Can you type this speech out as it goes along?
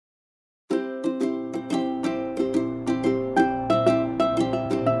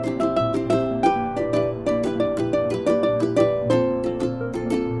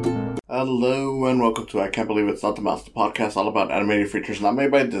Hello and welcome to I Can't Believe It's Not the Mouse, the podcast all about animated features not made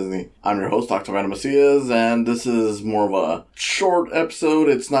by Disney. I'm your host, Dr. Random Macias, and this is more of a short episode.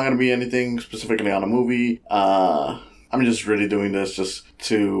 It's not going to be anything specifically on a movie. I'm just really doing this just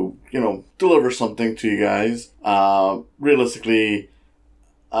to, deliver something to you guys. Realistically,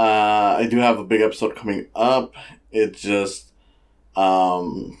 I do have a big episode coming up. It's just, I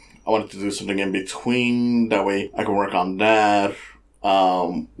wanted to do something in between. That way I can work on that.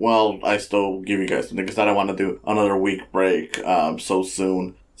 I still give you guys something because I don't want to do another week break, so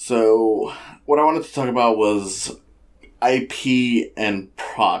soon. So, what I wanted to talk about was IP and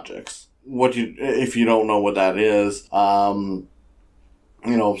projects. If you don't know what that is,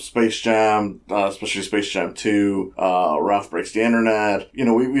 Space Jam, especially Space Jam 2, Ralph Breaks the Internet.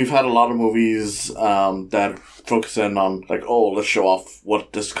 We've had a lot of movies, that focus in on, let's show off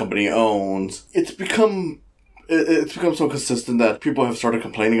what this company owns. It's become so consistent that people have started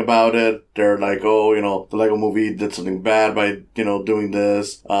complaining about it. They're like, the Lego movie did something bad by, doing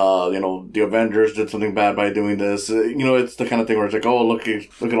this. The Avengers did something bad by doing this. It's the kind of thing where it's like, look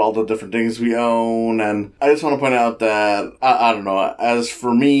at all the different things we own. And I just want to point out that, I don't know, as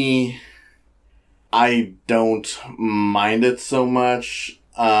for me, I don't mind it so much.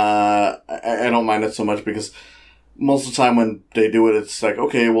 I don't mind it so much because most of the time when they do it, it's like,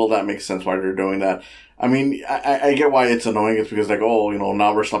 okay, well, that makes sense why they're doing that. I mean, I get why it's annoying. It's because,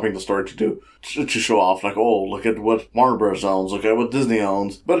 now we're stopping the story to show off, look at what Warner Bros. Owns, look at what Disney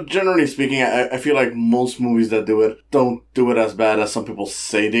owns. But generally speaking, I feel like most movies that do it don't do it as bad as some people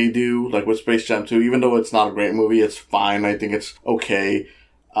say they do. Like with Space Jam 2, even though it's not a great movie, it's fine. I think it's okay.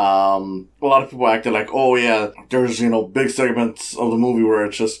 A lot of people acted like, there's, big segments of the movie where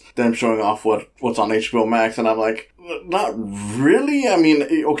it's just them showing off what's on HBO Max, and I'm like, not really. I mean,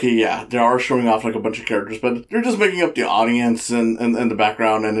 okay, yeah, they are showing off a bunch of characters, but they're just making up the audience and the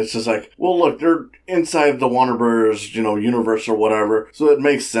background, and it's just like, well, look, they're inside the Warner Bros., universe or whatever, so it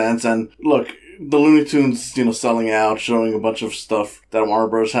makes sense. And look, the Looney Tunes, selling out, showing a bunch of stuff that Warner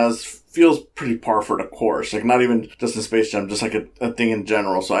Bros. Has feels pretty par for the course. Not even just in Space Jam, just a thing in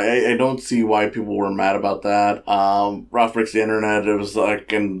general. So I don't see why people were mad about that. Ralph Breaks the Internet, it was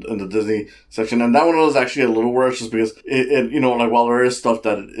in the Disney section. And that one was actually a little worse just because while there is stuff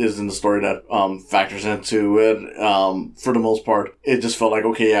that is in the story that factors into it, for the most part, it just felt like,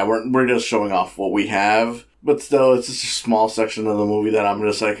 okay, yeah, we're just showing off what we have. But still, it's just a small section of the movie that I'm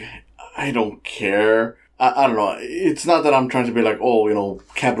just like, I don't care. I don't know. It's not that I'm trying to be like,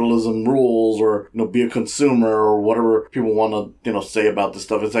 capitalism rules or, be a consumer or whatever people want to, say about this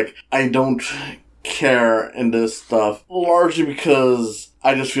stuff. It's like, I don't care in this stuff largely because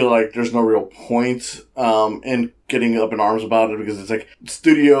I just feel like there's no real point, in getting up in arms about it because it's like,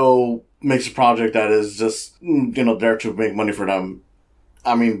 studio makes a project that is just, there to make money for them.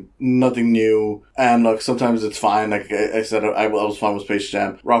 I mean, nothing new. And look, sometimes it's fine. Like I said, I was fine with Space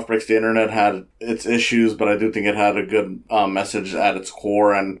Jam. Ralph Breaks the Internet had its issues, but I do think it had a good message at its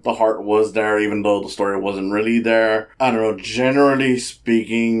core, and the heart was there, even though the story wasn't really there. I don't know. Generally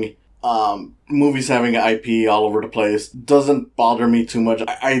speaking, movies having IP all over the place doesn't bother me too much.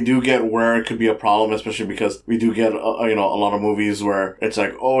 I do get where it could be a problem, especially because we do get, a lot of movies where it's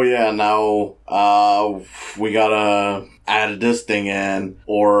like, now, we gotta add this thing in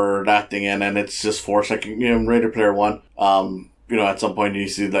or that thing in, and it's just forced. Ready Player One, at some point you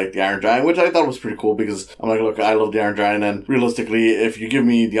see the Iron Giant, which I thought was pretty cool because I'm like, look, I love the Iron Giant, and realistically, if you give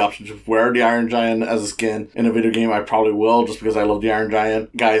me the option to wear the Iron Giant as a skin in a video game, I probably will, just because I love the Iron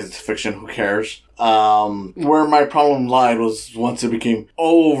Giant. Guys, it's fiction, who cares? Where my problem lied was once it became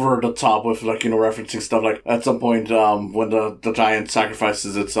over the top with referencing stuff at some point, when the giant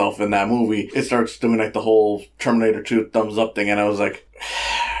sacrifices itself in that movie, it starts doing the whole Terminator 2 thumbs up thing, and I was like,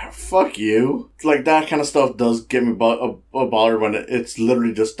 fuck you. That kind of stuff does get me bothered when it's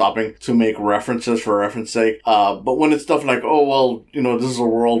literally just stopping to make references for reference sake. But when it's stuff like, this is a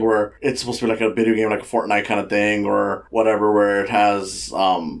world where it's supposed to be a video game, like a Fortnite kind of thing, or whatever, where it has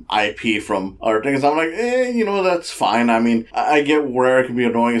IP from other things, I'm like, that's fine. I mean, I get where it can be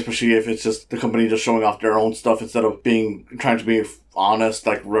annoying, especially if it's just the company just showing off their own stuff instead of trying to be honest,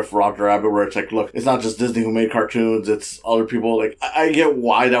 with Roger Rabbit, where it's like, look, it's not just Disney who made cartoons, it's other people. I get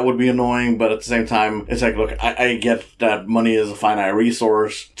why that would be annoying, but at the same time, it's like, look, I get that money is a finite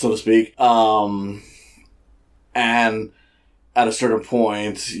resource, so to speak. And at a certain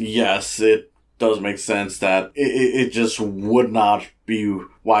point, yes, it does make sense that it just would not be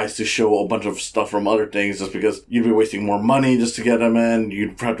wise to show a bunch of stuff from other things just because you'd be wasting more money just to get them in.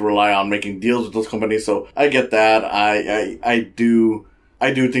 You'd have to rely on making deals with those companies. So I get that. I do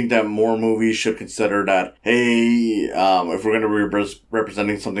I do think that more movies should consider that, hey, if we're going to be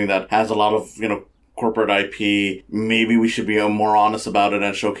representing something that has a lot of, corporate IP, maybe we should be more honest about it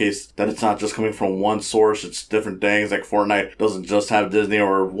and showcase that it's not just coming from one source, it's different things. Like Fortnite doesn't just have Disney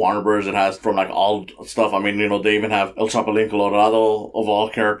or Warner Bros., it has from like all stuff. I mean, they even have El Chapulín Colorado of all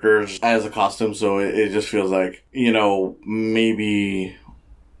characters as a costume, so it just feels like, maybe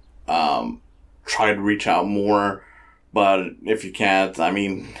try to reach out more. But if you can't, I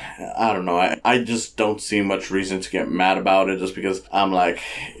mean, I don't know. I just don't see much reason to get mad about it, just because I'm like,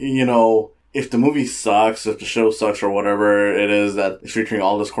 if the movie sucks, if the show sucks, or whatever it is that is featuring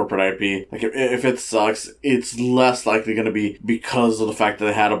all this corporate IP, like if it sucks, it's less likely going to be because of the fact that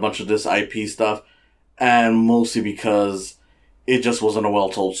they had a bunch of this IP stuff, and mostly because it just wasn't a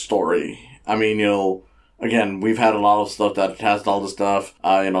well-told story. I mean, again, we've had a lot of stuff that has all this stuff.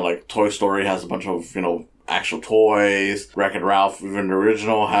 Like Toy Story has a bunch of, actual toys. Wreck-It Ralph, even the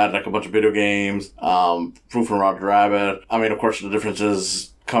original, had like a bunch of video games. Proof and Roger Rabbit. I mean, of course, the difference is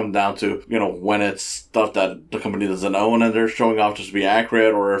come down to, when it's stuff that the company doesn't own and they're showing off just to be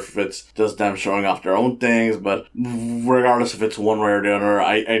accurate, or if it's just them showing off their own things. But regardless if it's one way or the other,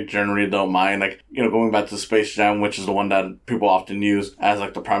 I generally don't mind. Like, going back to Space Jam, which is the one that people often use as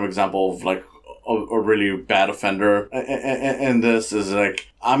like the prime example of like a really bad offender. And this is like,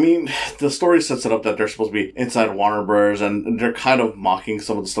 I mean, the story sets it up that they're supposed to be inside Warner Bros. And they're kind of mocking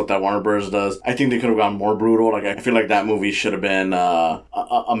some of the stuff that Warner Bros. Does. I think they could have gone more brutal. Like, I feel like that movie should have been a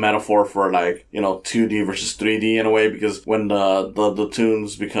metaphor for like, 2D versus 3D in a way, because when the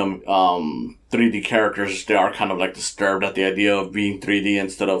toons become 3D characters, they are kind of like disturbed at the idea of being 3D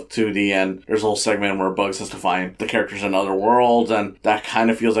instead of 2D. And there's a whole segment where Bugs has to find the characters in other worlds, and that kind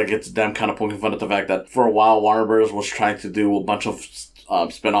of feels like it's them kind of poking fun at the fact that for a while Warner Bros. Was trying to do a bunch of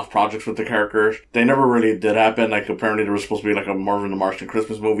spin-off projects with the characters. They never really did happen. Like, apparently there was supposed to be like a Marvin the Martian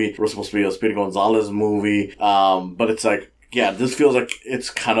Christmas movie. There was supposed to be a Speedy Gonzalez movie. But it's like, yeah, this feels like it's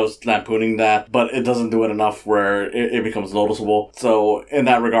kind of lampooning that, but it doesn't do it enough where it becomes noticeable. So in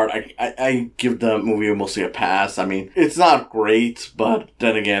that regard, I give the movie mostly a pass. I mean, it's not great, but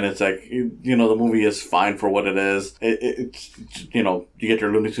then again, it's like, the movie is fine for what it is. It's, you get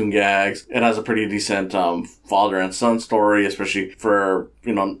your Looney Tune gags. It has a pretty decent father and son story, especially for,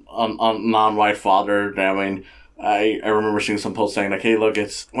 a non-white father. I mean, I remember seeing some posts saying like, hey, look,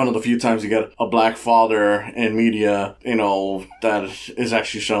 it's one of the few times you get a black father in media, that is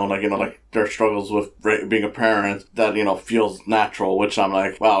actually shown, like, like their struggles with being a parent that, feels natural, which I'm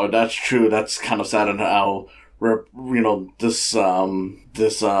like, wow, that's true. That's kind of sad in how, this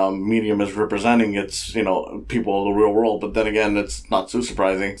medium is representing its, people of the real world. But then again, it's not too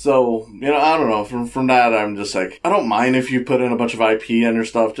surprising. So, I don't know. From that, I'm just like, I don't mind if you put in a bunch of IP and your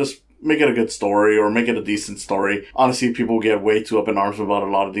stuff. Just make it a good story, or make it a decent story. Honestly, people get way too up in arms about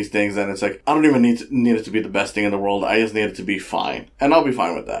a lot of these things, and it's like, I don't even need it to be the best thing in the world. I just need it to be fine, and I'll be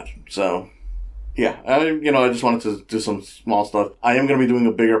fine with that. So, yeah, I just wanted to do some small stuff. I am going to be doing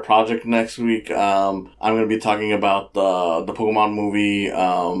a bigger project next week. I'm going to be talking about the Pokemon movie,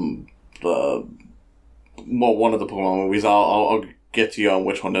 one of the Pokemon movies. I'll get to you on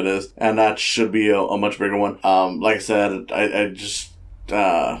which one it is, and that should be a much bigger one. Like I said, I just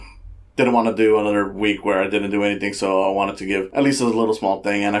didn't want to do another week where I didn't do anything, so I wanted to give at least a little small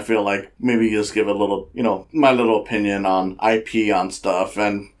thing, and I feel like maybe just give a little, my little opinion on IP on stuff,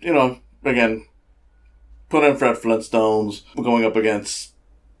 and, again, put in Fred Flintstones going up against,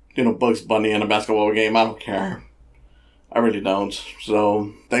 Bugs Bunny in a basketball game. I don't care. I really don't.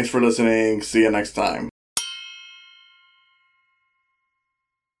 So, thanks for listening. See you next time.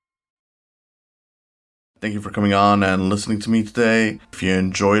 Thank you for coming on and listening to me today. If you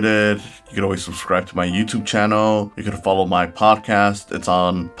enjoyed it, you can always subscribe to my YouTube channel. You can follow my podcast. It's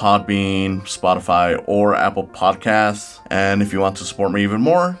on Podbean, Spotify, or Apple Podcasts. And if you want to support me even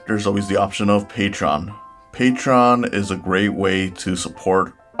more, there's always the option of Patreon. Patreon is a great way to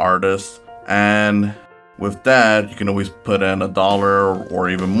support artists. And with that, you can always put in $1 or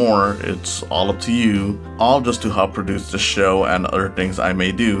even more. It's all up to you, all just to help produce the show and other things I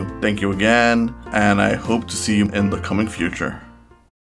may do. Thank you again, and I hope to see you in the coming future.